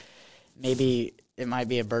Piero. Maybe it might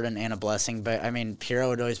be a burden and a blessing, but I mean, Piero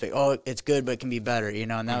would always be, oh, it's good, but it can be better, you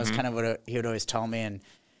know, and that was kind of what he would always tell me. And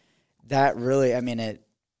that really, I mean, it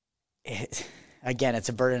again, it's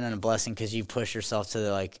a burden and a blessing because you push yourself to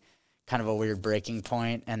the, like, kind of a weird breaking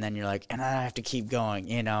point, and then you're like, and I have to keep going,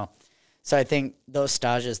 you know. So I think those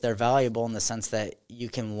stages, they're valuable in the sense that you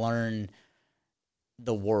can learn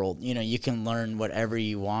the world, you know, you can learn whatever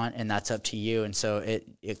you want, and that's up to you. And so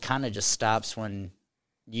it kind of just stops when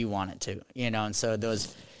you want it to, you know. And so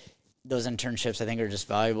those internships, I think, are just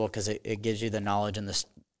valuable because it gives you the knowledge and this,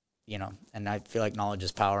 you know, and I feel like knowledge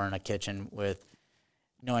is power in a kitchen with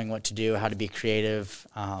knowing what to do, how to be creative,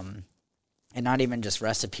 and not even just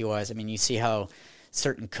recipe wise. I mean, you see how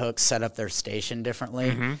certain cooks set up their station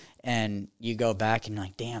differently, and you go back and you're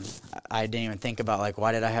like, damn, I didn't even think about, like,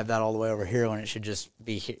 why did I have that all the way over here when it should just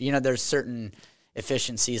be here? You know, there's certain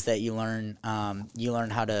efficiencies that you learn. You learn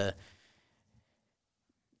how to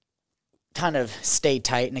kind of stay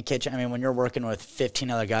tight in the kitchen. I mean, when you're working with 15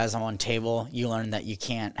 other guys on one table, you learn that you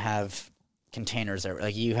can't have containers there.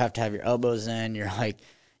 Like, you have to have your elbows in. You're like,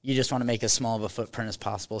 you just want to make as small of a footprint as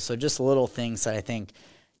possible. So just little things that I think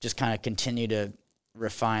just kind of continue to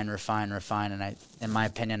refine. And in my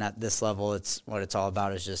opinion, at this level, it's what it's all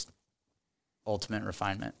about, is just ultimate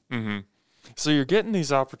refinement. Mm-hmm. So you're getting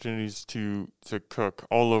these opportunities to cook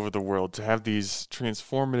all over the world, to have these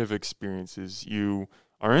transformative experiences. You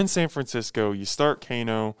are in San Francisco, you start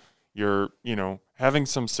Kano, you're, having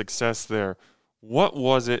some success there. What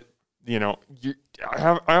was it, you're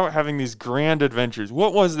out having these grand adventures?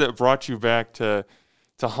 What was it that brought you back to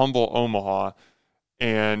humble Omaha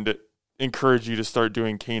and encouraged you to start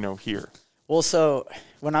doing Kano here? Well, so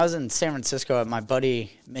when I was in San Francisco, my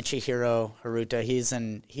buddy Michihiro Haruta, he's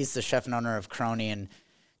the chef and owner of Kroni in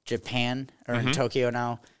Japan, or in Tokyo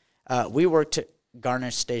now. We worked at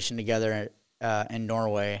Garnish Station together in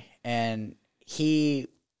Norway, and he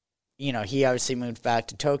obviously moved back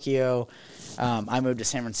to Tokyo. I moved to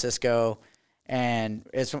San Francisco, and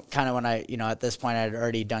it's kind of when at this point I had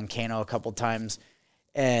already done Kano a couple times,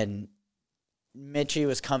 and Mitchie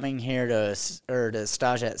was coming here to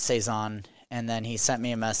stage at Saison, and then he sent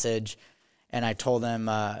me a message, and I told him,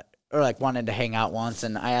 wanted to hang out once,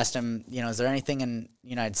 and I asked him, is there anything in the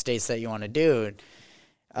United States that you want to do?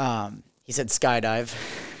 He said skydive.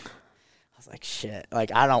 I was like, shit,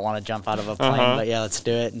 like, I don't want to jump out of a plane, but yeah, let's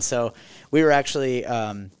do it. And so we were actually,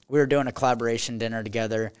 we were doing a collaboration dinner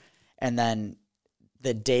together, and then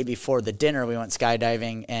the day before the dinner, we went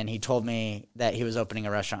skydiving, and he told me that he was opening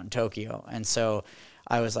a restaurant in Tokyo. And so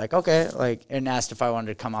I was like, okay, and asked if I wanted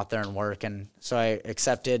to come out there and work. And so I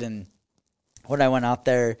accepted. And when I went out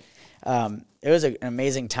there, it was an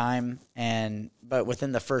amazing time. But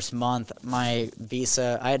within the first month, my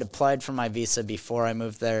visa, I had applied for my visa before I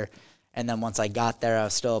moved there. And then once I got there, I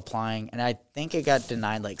was still applying. And I think it got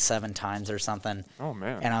denied like 7 times or something. Oh,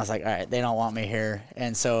 man. And I was like, all right, they don't want me here.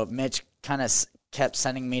 And so Mitch kind of kept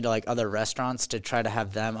sending me to like other restaurants to try to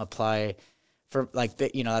have them apply for, like,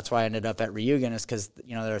 that's why I ended up at Ryugen, is because,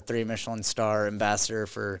 they're a 3 Michelin star ambassador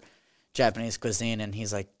for Japanese cuisine. And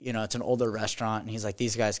he's like, it's an older restaurant. And he's like,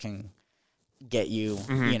 these guys can get you,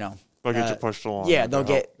 They'll get you pushed along. Yeah,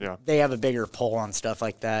 they have a bigger pull on stuff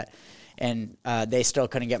like that. And they still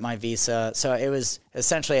couldn't get my visa. So it was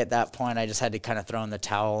essentially at that point, I just had to kind of throw in the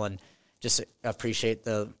towel and just appreciate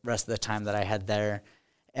the rest of the time that I had there.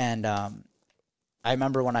 And I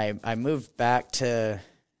remember when I moved back to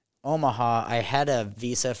Omaha, I had a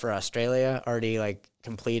visa for Australia already like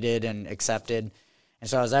completed and accepted. And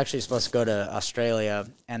so I was actually supposed to go to Australia.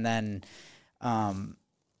 And then,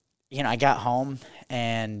 I got home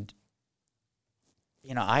and,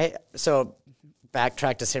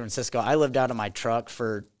 backtrack to San Francisco. I lived out of my truck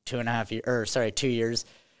for 2 years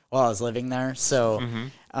while I was living there. So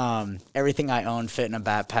everything I owned fit in a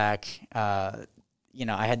backpack. I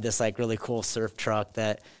had this like really cool surf truck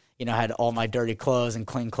that, had all my dirty clothes and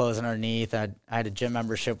clean clothes underneath. I had a gym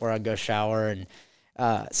membership where I'd go shower. And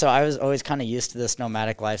so I was always kind of used to this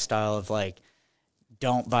nomadic lifestyle of like,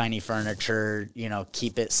 don't buy any furniture,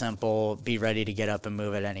 keep it simple, be ready to get up and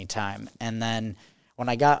move at any time. And then when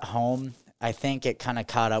I got home, I think it kind of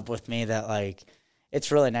caught up with me that like,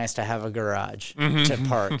 it's really nice to have a garage to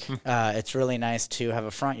park. It's really nice to have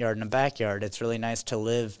a front yard and a backyard. It's really nice to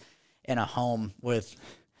live in a home with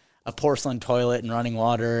a porcelain toilet and running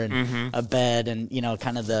water and a bed and,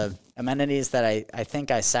 kind of the amenities that I think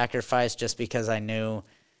I sacrificed just because I knew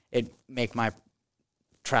it'd make my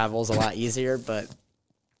travels a lot easier. But,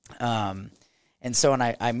 and so when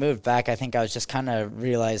I moved back, I think I was just kind of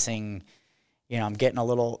realizing, I'm getting a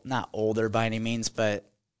little, not older by any means, but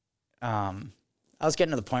I was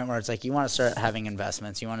getting to the point where it's like you want to start having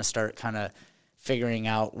investments. You want to start kind of figuring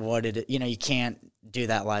out you can't do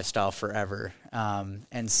that lifestyle forever.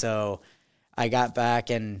 And so I got back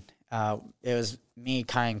and it was me,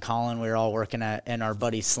 Kai, and Colin. We were all working and our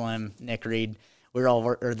buddy Slim, Nick Reed, they were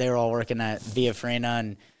all working at Via Farina.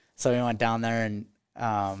 And so we went down there and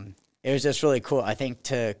it was just really cool. I think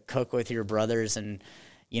to cook with your brothers and,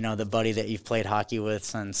 the buddy that you've played hockey with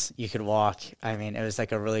since you could walk. I mean, it was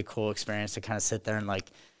like a really cool experience to kind of sit there and and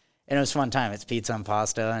it was a fun time. It's pizza and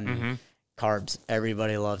pasta and carbs.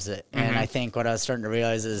 Everybody loves it. And I think what I was starting to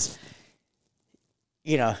realize is,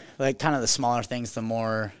 kind of the smaller things, the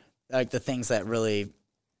more, like the things that really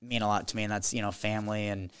mean a lot to me, and that's, family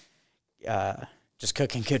and just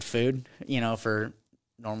cooking good food, for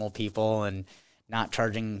normal people and not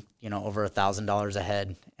charging, over $1,000 a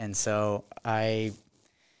head. And so I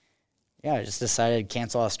just decided to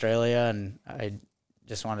cancel Australia, and I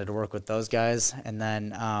just wanted to work with those guys. And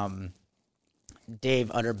then Dave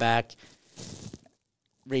Utterback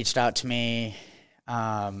reached out to me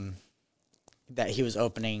that he was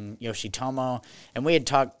opening Yoshitomo, and we had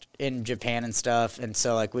talked in Japan and stuff. And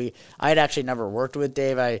so I had actually never worked with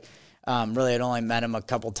Dave. I really had only met him a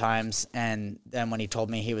couple times. And then when he told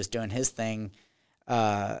me he was doing his thing,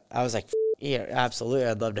 I was like, yeah, absolutely.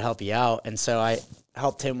 I'd love to help you out. And so I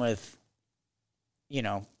helped him with,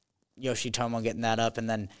 Yoshitomo, getting that up. And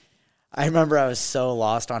then I remember I was so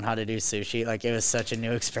lost on how to do sushi. It was such a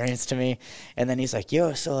new experience to me. And then he's like,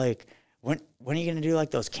 yo, so when are you going to do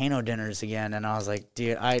those Kano dinners again? And I was like,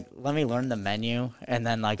 dude, let me learn the menu. And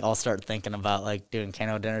then I'll start thinking about doing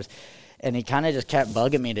Kano dinners. And he kind of just kept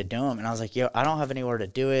bugging me to do them. And I was like, yo, I don't have anywhere to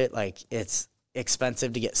do it. It's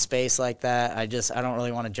expensive to get space like that. I don't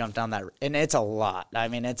really want to jump down that. And it's a lot. I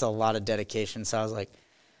mean, it's a lot of dedication. So I was like,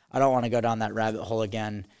 I don't want to go down that rabbit hole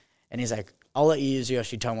again. And he's like, I'll let you use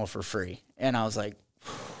Yoshitomo for free. And I was like,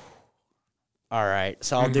 all right.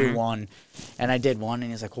 So I'll do one. And I did one.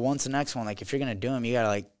 And he's like, well, when's the next one? If you're going to do them, you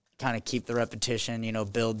got to kind of keep the repetition,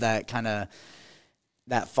 build that kind of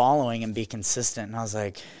that following and be consistent. And I was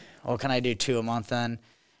like, well, can I do 2 a month then?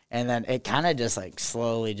 And then it kind of just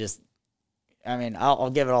slowly I'll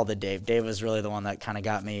give it all to Dave. Dave was really the one that kind of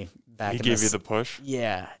got me back. He gave you the push?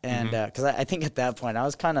 Yeah. And because I think at that point I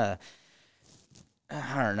was kind of,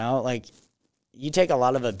 I don't know, you take a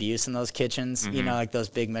lot of abuse in those kitchens, those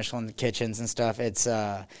big Michelin kitchens and stuff. It's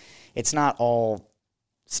not all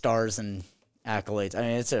stars and accolades. I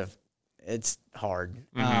mean, it's hard,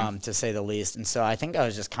 to say the least. And so I think I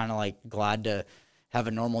was just kind of glad to have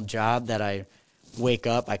a normal job that I wake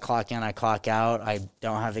up, I clock in, I clock out. I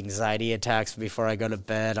don't have anxiety attacks before I go to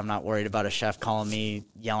bed. I'm not worried about a chef calling me,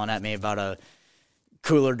 yelling at me about a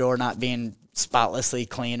cooler door not being spotlessly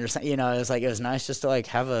clean or something. It was nice just to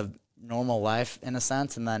have a normal life in a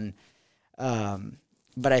sense. And then,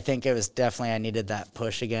 but I think it was definitely, I needed that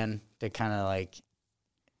push again to kind of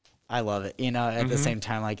I love it, at the same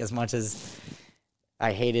time, as much as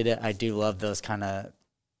I hated it, I do love those kind of,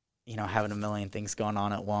 having a million things going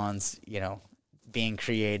on at once, being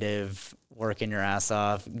creative, working your ass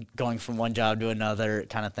off, going from one job to another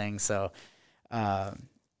kind of thing. So,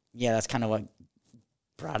 that's kind of what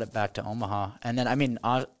brought it back to Omaha. And then,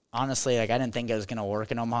 honestly, I didn't think it was going to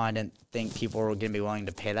work in Omaha. I didn't think people were going to be willing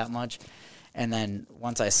to pay that much. And then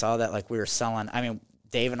once I saw that, we were selling,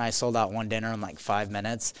 Dave and I sold out one dinner in 5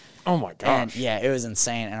 minutes. Oh my gosh. And it was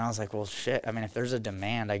insane. And I was like, well, shit. If there's a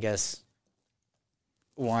demand, I guess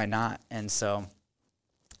why not? And so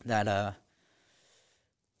that's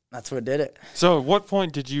what did it. So at what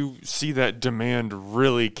point did you see that demand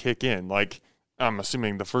really kick in? I'm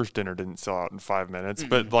assuming the first dinner didn't sell out in 5 minutes,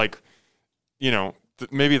 but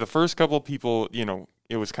maybe the first couple of people,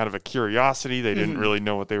 it was kind of a curiosity. They didn't really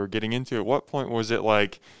know what they were getting into. At what point was it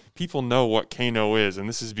people know what Kano is, and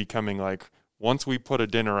this is becoming once we put a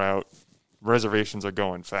dinner out, reservations are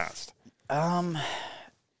going fast?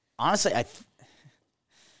 Honestly,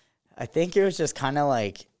 I think it was just kind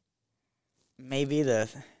of maybe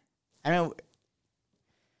I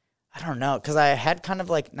don't know, because I had kind of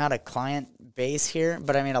not a client base here,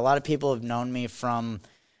 but a lot of people have known me from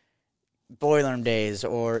Boiler Room days,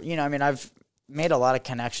 or I've made a lot of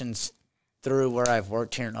connections through where I've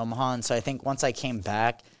worked here in Omaha. And so I think once I came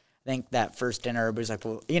back, I think that first dinner, everybody's like,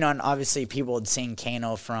 well, and obviously people had seen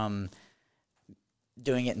Kano from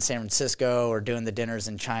doing it in San Francisco or doing the dinners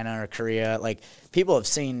in China or Korea. People have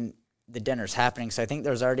seen the dinners happening. So I think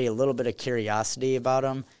there's already a little bit of curiosity about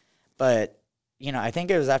them. But, I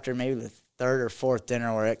think it was after maybe the third or fourth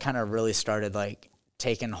dinner where it kind of really started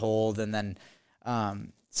taking hold. And then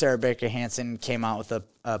Sarah Baker Hansen came out with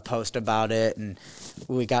a post about it, and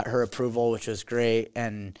we got her approval, which was great.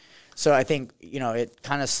 And so I think, it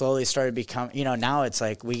kind of slowly started becoming, now it's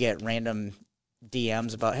we get random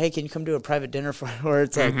DMs about, hey, can you come do a private dinner for, where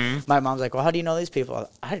it's my mom's like, well, how do you know these people?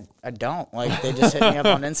 I don't, they just hit me up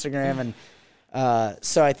on Instagram. And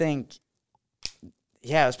so I think,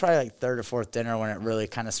 it was probably third or fourth dinner when it really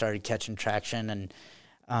kind of started catching traction. And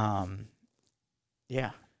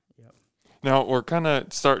Now we're kind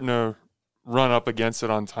of starting to run up against it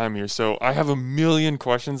on time here. So I have a million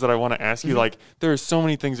questions that I want to ask you. There are so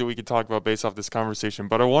many things that we could talk about based off this conversation,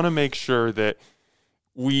 but I want to make sure that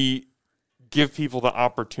we give people the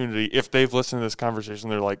opportunity, if they've listened to this conversation,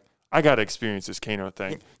 they're like, I got to experience this Kano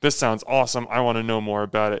thing. This sounds awesome. I want to know more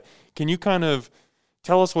about it. Can you kind of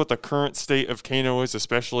tell us what the current state of Kano is,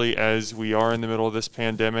 especially as we are in the middle of this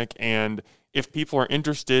pandemic. And if people are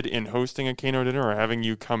interested in hosting a Kano dinner or having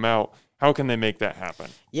you come out, how can they make that happen?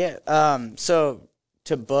 Yeah. So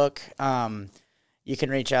to book, you can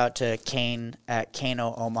reach out to Kane at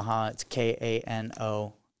Kano Omaha. It's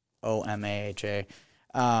KANOOMAHA.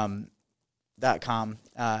 .com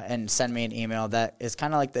and send me an email. That is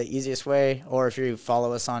kind of like the easiest way. Or if you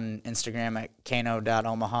follow us on Instagram at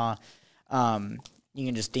kano.omaha, you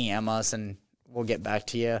can just DM us and we'll get back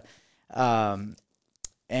to you.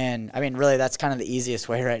 And I mean, really, that's kind of the easiest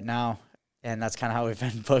way right now. And that's kind of how we've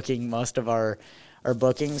been booking most of our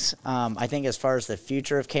bookings. I think as far as the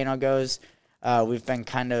future of Kano goes, we've been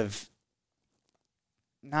kind of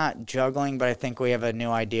not juggling, but I think we have a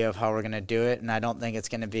new idea of how we're going to do it. And I don't think it's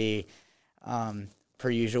going to be per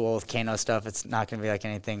usual with Kano stuff. It's not going to be like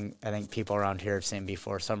anything I think people around here have seen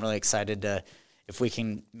before. So I'm really excited to, if we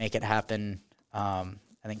can make it happen, I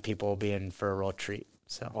think people will be in for a real treat.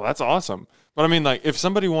 So, well, that's awesome. But I mean, like, if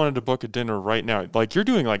somebody wanted to book a dinner right now, like, you're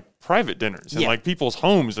doing like private dinners in like people's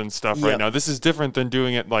homes and stuff right now. This is different than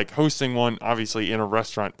doing it like hosting one, obviously in a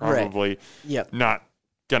restaurant, probably not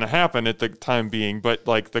going to happen at the time being. But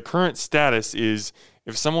like the current status is,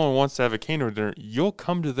 if someone wants to have a Kano dinner, you'll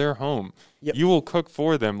come to their home. You will cook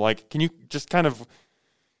for them. Like, can you just kind of,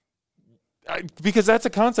 because that's a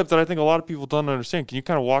concept that I think a lot of people don't understand. Can you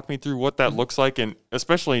kind of walk me through what that looks like? And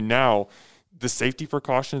especially now, the safety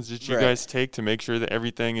precautions that you guys take to make sure that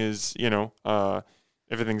everything is,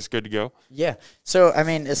 everything's good to go? Yeah. So, I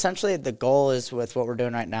mean, essentially the goal is with what we're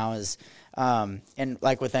doing right now is, and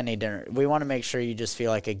like with any dinner, we want to make sure you just feel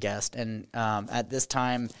like a guest. And at this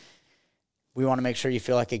time, we want to make sure you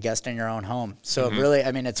feel like a guest in your own home. So really,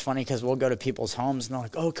 I mean, it's funny because we'll go to people's homes and they're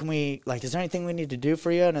like, oh, can we, like, is there anything we need to do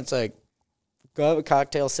for you? And it's like, go have a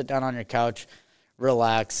cocktail, sit down on your couch,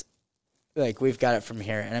 relax. Like, we've got it from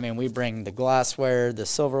here. And I mean, we bring the glassware, the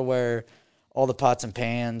silverware, all the pots and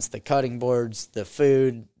pans, the cutting boards, the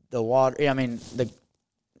food, the water. I mean,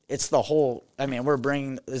 it's the whole, I mean, we're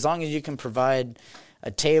bringing, as long as you can provide a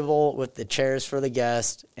table with the chairs for the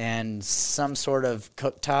guest and some sort of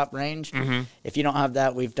cooktop range. If you don't have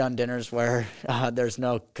that, we've done dinners where there's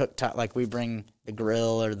no cooktop. Like, we bring the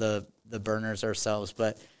grill or the burners ourselves.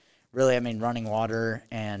 But really, I mean, running water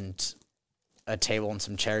and a table and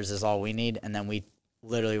some chairs is all we need. And then we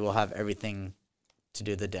literally will have everything to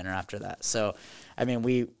do the dinner after that. So, I mean,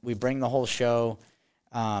 we bring the whole show.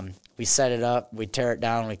 We set it up, we tear it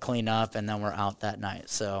down, we clean up, and then we're out that night.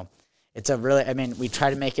 So it's a really, I mean, we try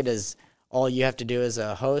to make it as all you have to do as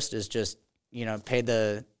a host is just, pay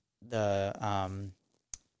the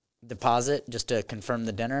deposit just to confirm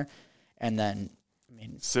the dinner, and then, I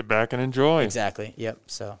mean, sit back and enjoy. Exactly. Yep.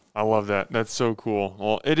 So I love that. That's so cool.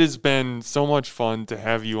 Well, it has been so much fun to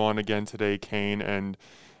have you on again today, Kane, and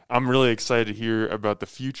I'm really excited to hear about the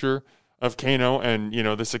future of Kano and,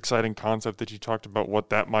 this exciting concept that you talked about, what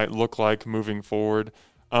that might look like moving forward.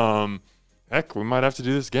 Heck, we might have to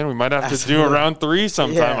do this again. We might have to do a round 3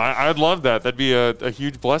 sometime. Yeah. I'd love that. That'd be a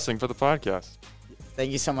huge blessing for the podcast.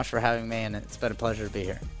 Thank you so much for having me, and it's been a pleasure to be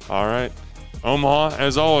here. All right. Omaha,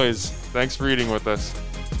 as always, thanks for eating with us.